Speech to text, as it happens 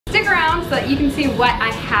Stick around so that you can see what I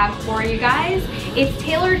have for you guys. It's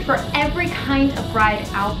tailored for every kind of bride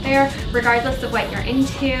out there, regardless of what you're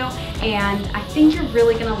into, and I think you're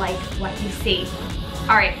really gonna like what you see.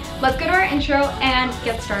 All right, let's go to our intro and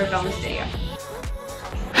get started on this video.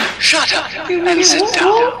 Shut up and sit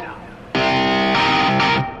down.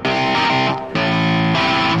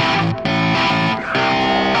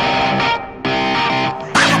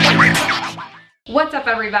 What's up,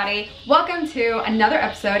 everybody? Welcome to another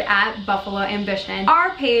episode at Buffalo Ambition.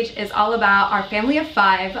 Our page is all about our family of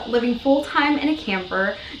 5 living full-time in a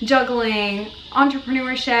camper, juggling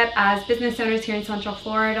entrepreneurship as business owners here in Central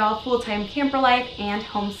Florida, full-time camper life, and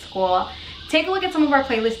homeschool. Take a look at some of our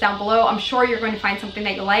playlists down below. I'm sure you're going to find something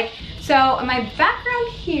that you like. So my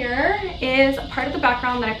background here is part of the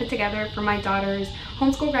background that I put together for my daughter's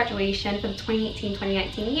homeschool graduation for the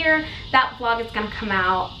 2018-2019 year. That vlog is gonna come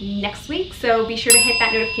out next week, so be sure to hit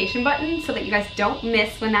that notification button so that you guys don't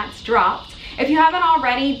miss when that's dropped. If you haven't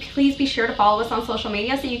already, please be sure to follow us on social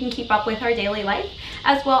media so you can keep up with our daily life,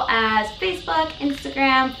 as well as Facebook,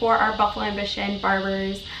 Instagram for our Buffalo Ambition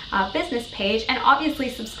Barbers business page, and obviously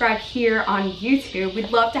subscribe here on YouTube. We'd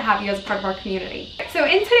love to have you as a part of our community. So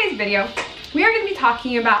in today's video, we are going to be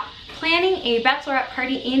talking about planning a bachelorette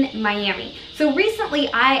party in Miami. So recently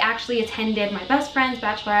I actually attended my best friend's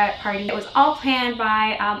bachelorette party. It was all planned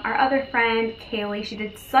by our other friend, Kaylee. She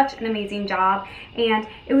did such an amazing job, and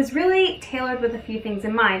it was really tailored with a few things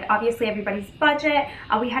in mind. Obviously everybody's budget.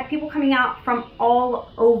 We had people coming out from all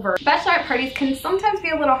over. Bachelorette parties can sometimes be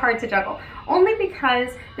a little hard to juggle, only because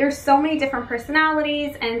there's so many different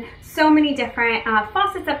personalities and so many different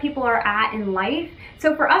facets that people are at in life.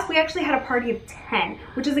 So for us, we actually had a party of 10,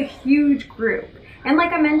 which is a huge group. And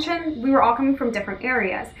like I mentioned, we were all coming from different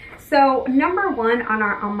areas. So number 1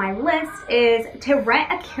 on my list is to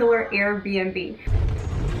rent a killer Airbnb.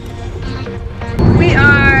 We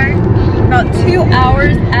are about 2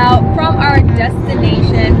 hours out from our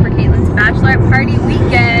destination for Caitlin's bachelorette party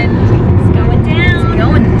weekend. It's going down. It's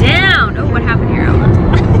going down. Oh, what happened here, Ella?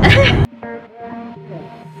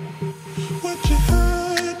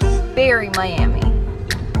 Very Miami.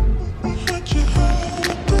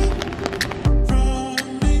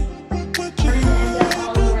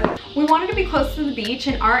 We wanted to be close to the beach,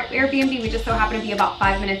 and our Airbnb, we just so happened to be about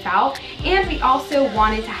 5 minutes out, and we also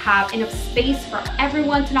wanted to have enough space for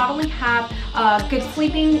everyone to not only have good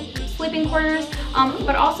sleeping quarters,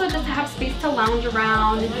 but also just to have space to lounge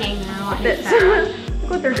around and hang out. Look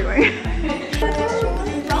what they're doing.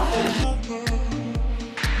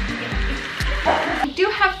 We do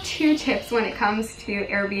have 2 tips when it comes to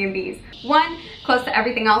Airbnbs. 1, close to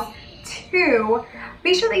everything else. 2,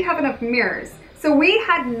 be sure that you have enough mirrors. So we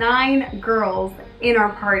had 9 girls in our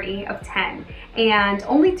party of 10 and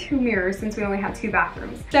only 2 mirrors since we only had 2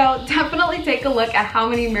 bathrooms. So definitely take a look at how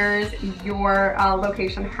many mirrors your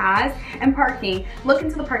location has. And parking, look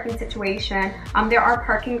into the parking situation. There are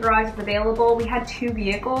parking garages available. We had 2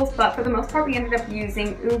 vehicles, but for the most part we ended up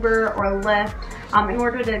using Uber or Lyft in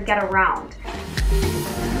order to get around.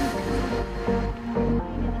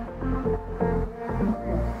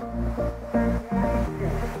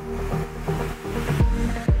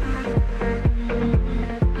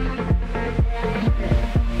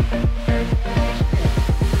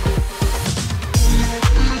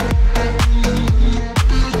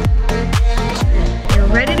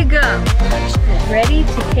 Ready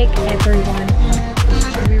to take everyone.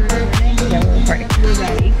 Are we recording? Yeah, we're recording. We're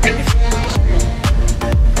ready.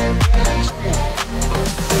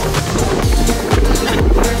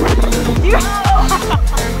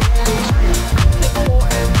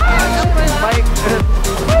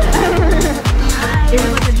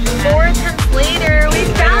 Four attempts later, we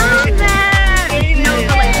found them! No,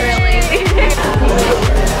 but like really.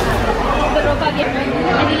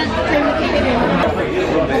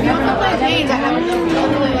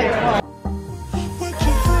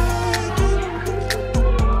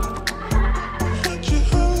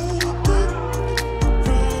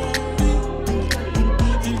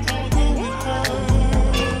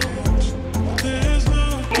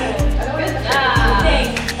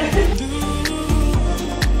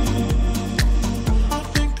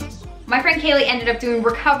 My friend Kaylee ended up doing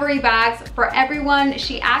recovery bags for everyone.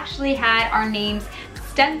 She actually had our names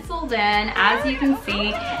stenciled in, as you can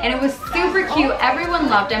see, and it was super cute. Everyone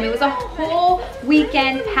loved them. It was a whole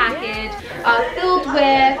weekend package filled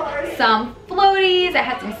with some floaties. It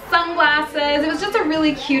had some sunglasses. It was just a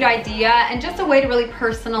really cute idea and just a way to really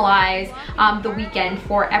personalize the weekend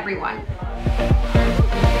for everyone.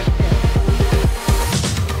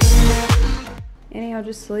 Anyhow,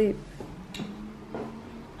 just sleep.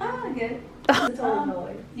 Oh, good.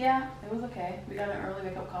 Yeah, it was okay. We got an early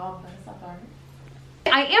wake-up call, but it's not alright.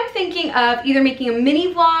 I am thinking of either making a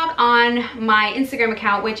mini vlog on my Instagram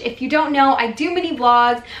account, which if you don't know, I do mini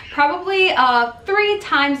vlogs probably 3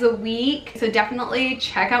 times a week. So definitely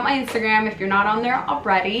check out my Instagram if you're not on there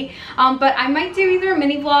already. But I might do either a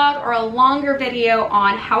mini vlog or a longer video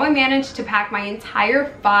on how I managed to pack my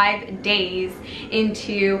entire 5 days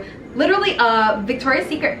into literally a Victoria's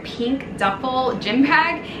Secret pink duffel gym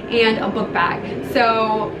bag and a book bag.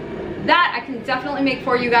 So that I can definitely make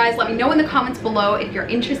for you guys. Let me know in the comments below if you're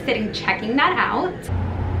interested in checking that out.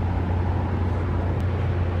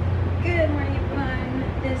 Good morning,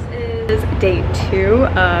 everyone. This is day 2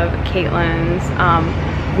 of Caitlin's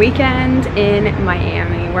weekend in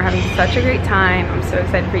Miami. We're having such a great time. I'm so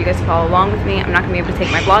excited for you guys to follow along with me. I'm not gonna be able to take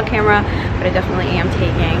my vlog camera, but I definitely am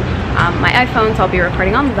taking my iPhone, so I'll be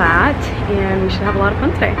recording on that, and we should have a lot of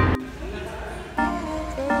fun today.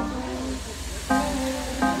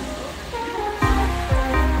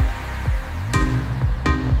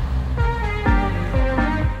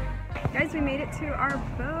 Guys, we made it to our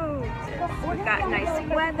boat. We've got nice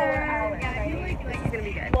weather. Yeah, I feel like it's gonna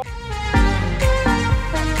be good.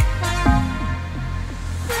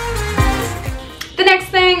 The next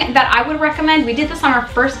thing that I would recommend, we did this on our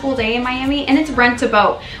first full day in Miami, and it's rent a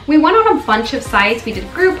boat. We went on a bunch of sites. We did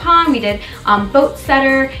Groupon, we did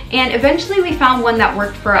Boatsetter, and eventually we found one that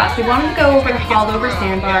worked for us. We wanted to go over the hauled over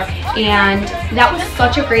sandbar, and that was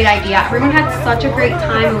such a great idea. Everyone had such a great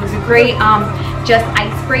time. It was a great just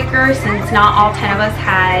icebreaker, since not all 10 of us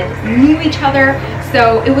knew each other.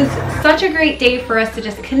 So it was such a great day for us to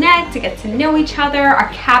just connect, to get to know each other. Our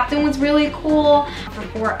captain was really cool. For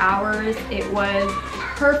 4 hours, it was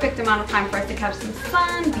perfect amount of time for us to catch some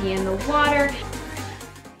sun, be in the water.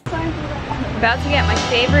 About to get my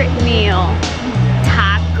favorite meal,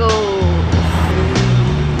 tacos.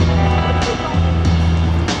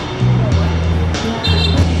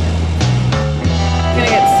 I'm gonna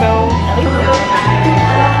get so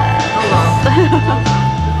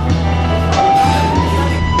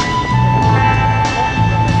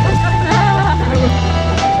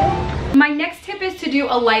My next tip is to do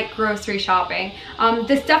a light grocery shopping.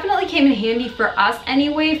 This definitely came in handy for us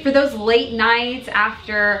anyway, for those late nights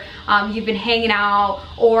after you've been hanging out,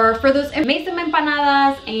 or for those, made some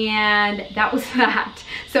empanadas, and that was that.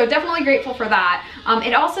 So definitely grateful for that.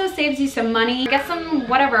 It also saves you some money. Get some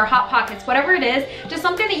whatever, Hot Pockets, whatever it is, just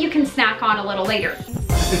something that you can snack on a little later.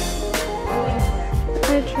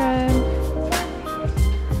 Good try.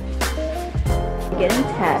 Getting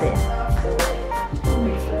tatted.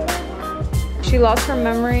 She lost her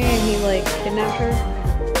memory and he like kidnapped her.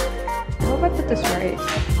 I hope I put this right.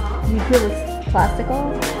 You peel the plastic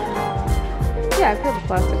off? Yeah, I peeled the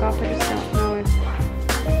plastic off. I just don't know if...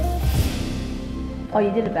 Oh,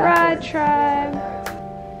 you did it Ride backwards. tribe.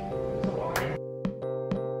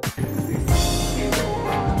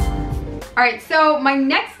 Alright, so my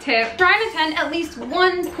next tip, try and attend at least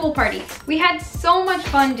one pool party. We had so much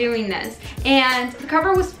fun doing this, and the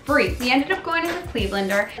cover was free. We ended up going to the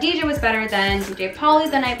Clevelander. DJ was better than DJ Polly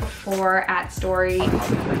the night before at Story.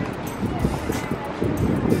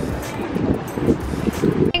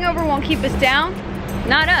 Hangover won't keep us down.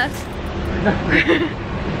 Not us.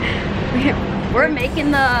 We're making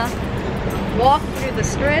the walk through the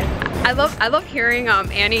strip. I love hearing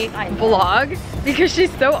Annie vlog, because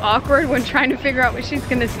she's so awkward when trying to figure out what she's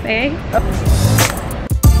gonna say.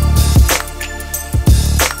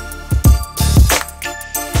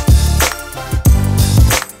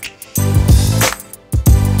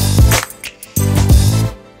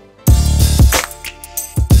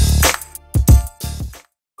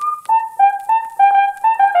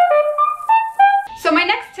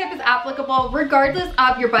 Applicable regardless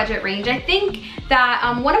of your budget range. I think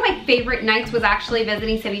that one of my favorite nights was actually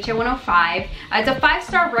visiting Ceviche 105. It's a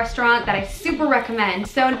 5-star restaurant that I super recommend.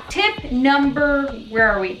 So tip number, where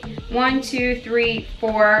are we? 1, 2, 3,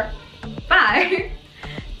 4, 5.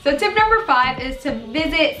 So tip number 5 is to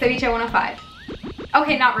visit Ceviche 105.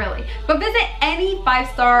 Okay, not really, but visit any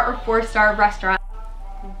 5-star or 4-star restaurant.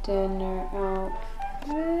 Dinner outfit.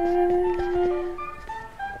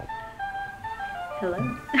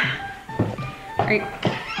 Hello. Alright,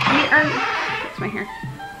 it's my hair.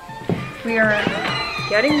 We are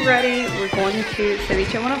getting ready. We're going to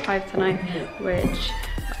Ceviche 105 tonight, which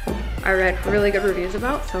I read really good reviews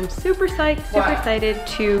about, so I'm super psyched, super excited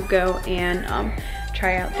to go and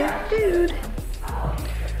try out this food.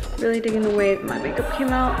 Really digging the way that my makeup came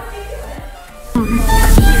out.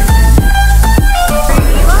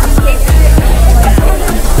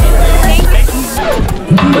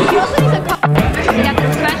 We got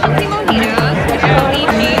the specialty mojitos, which are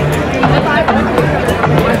lychee.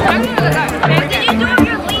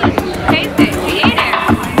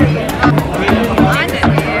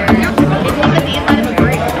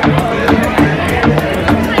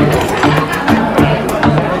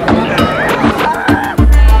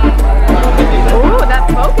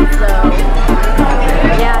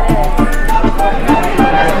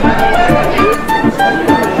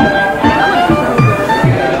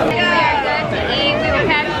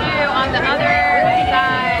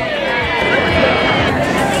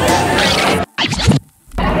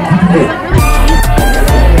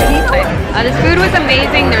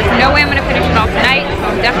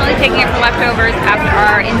 taking it for leftovers after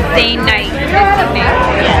our insane night this evening.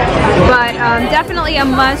 But definitely a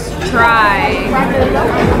must try.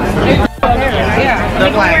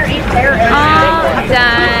 All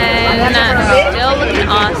done. Still looking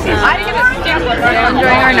awesome. Still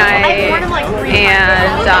enjoying our night.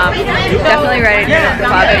 And definitely ready to go to the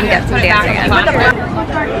club and get some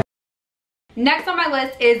dancing in. Next on my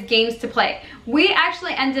list is games to play. We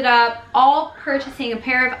actually ended up all purchasing a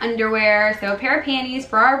pair of underwear, so a pair of panties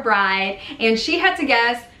for our bride, and she had to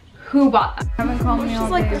guess who bought them. Haven't called me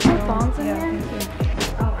all day. There's no thongs in there?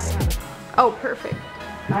 Oh, perfect.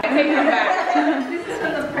 I take them back. This is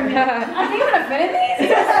for the pregnant. I think I'm gonna fit in these.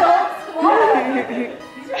 These are so small.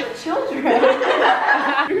 These are for children.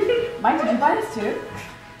 Mike, did you buy this too?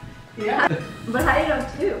 Yeah. But how do you know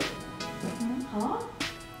two? Huh?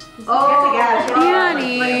 Oh,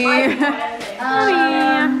 Yanni.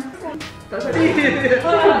 Those are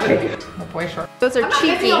those are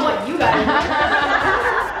cheeky.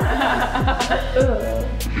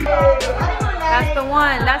 That's the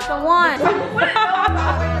one. That's the one.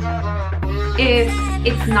 If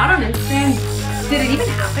it's not on Instagram, did it even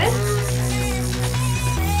happen?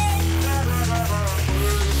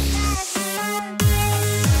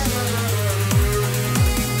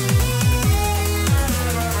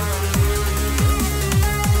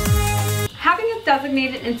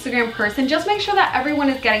 Designated Instagram person, just make sure that everyone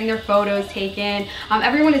is getting their photos taken,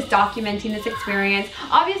 everyone is documenting this experience.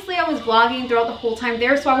 Obviously I was vlogging throughout the whole time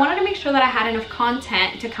there, so I wanted to make sure that I had enough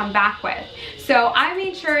content to come back with. So I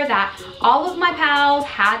made sure that all of my pals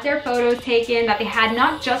had their photos taken, that they had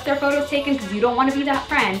not just their photos taken, because you don't want to be that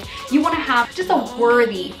friend, you want to have just a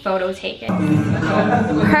worthy photo taken.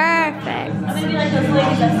 Perfect. I'm gonna be like those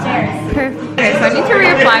ladies upstairs. Perfect. Okay, so I need to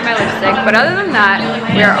reapply my lipstick, but other than that,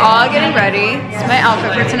 we are all getting ready. It's my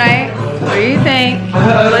outfit for tonight. What do you think?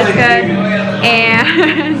 Looks good.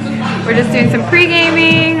 And we're just doing some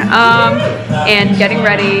pre-gaming and getting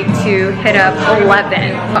ready to hit up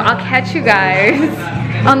 11. I'll catch you guys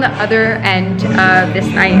on the other end of this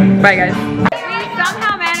night. Bye guys. We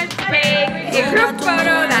somehow managed to take a group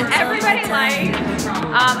photo that everybody liked.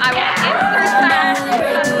 I will insert that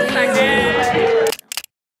in a second.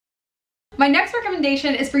 My next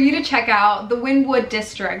recommendation is for you to check out the WYNWOOD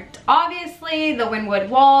district. Obviously, the WYNWOOD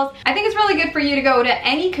walls. I think it's really good for you to go to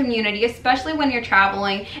any community, especially when you're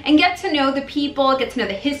traveling, and get to know the people, get to know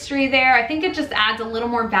the history there. I think it just adds a little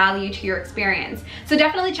more value to your experience. So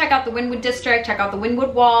definitely check out the WYNWOOD district, check out the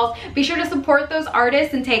WYNWOOD walls. Be sure to support those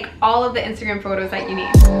artists and take all of the Instagram photos that you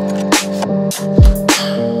need.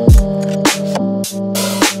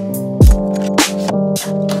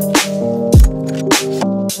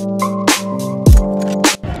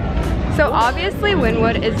 So obviously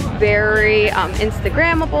WYNWOOD is very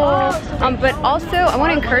Instagrammable, but also I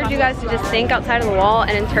want to encourage you guys to just think outside of the wall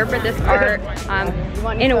and interpret this art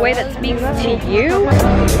in a way that speaks to you.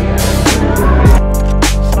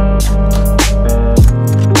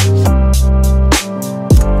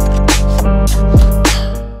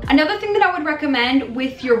 Another thing that I would recommend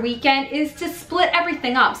with your weekend is to split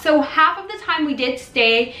everything up. So half of the time we did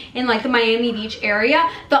stay in like the Miami Beach area.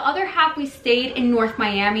 The other half we stayed in North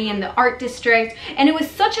Miami in the art district. And it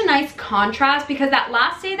was such a nice contrast because that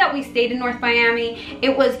last day that we stayed in North Miami,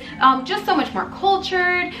 it was just so much more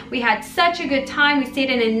cultured. We had such a good time. We stayed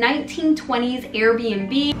in a 1920s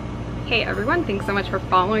Airbnb. Hey everyone, thanks so much for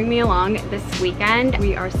following me along this weekend.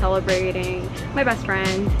 We are celebrating my best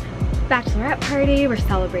friend's bachelorette party. We're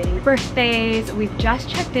celebrating birthdays. We've just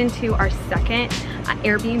checked into our second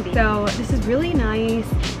Airbnb. So this is really nice.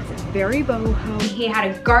 It's very boho. He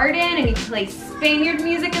had a garden and he played Spaniard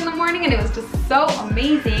music in the morning and it was just so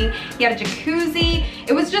amazing. He had a jacuzzi.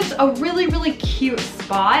 It was just a really, really cute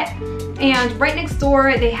spot. And right next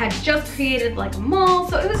door, they had just created like a mall.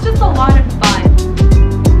 So it was just a lot of fun.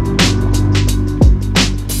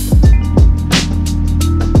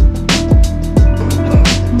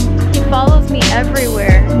 Follows me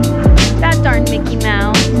everywhere. That darn Mickey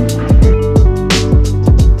Mouse.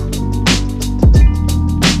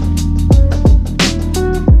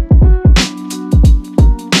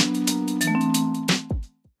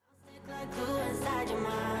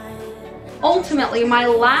 Ultimately, my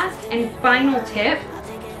last and final tip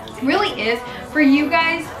really is for you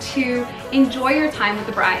guys to enjoy your time with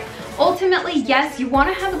the bride. Ultimately, yes, you want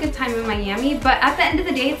to have a good time in Miami, but at the end of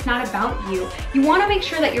the day, it's not about you. You want to make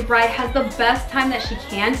sure that your bride has the best time that she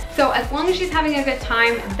can. So as long as she's having a good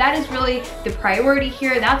time, that is really the priority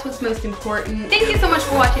here. That's what's most important. Thank you so much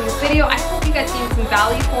for watching this video. I hope you guys gained some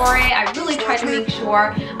value for it. I really tried to make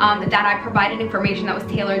sure that I provided information that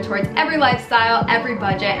was tailored towards every lifestyle, every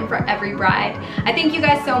budget, and for every bride. I thank you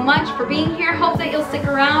guys so much for being here. Hope that you'll stick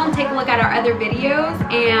around, take a look at our other videos,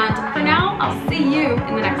 and for now, I'll see you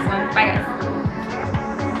in the next one. Bye guys.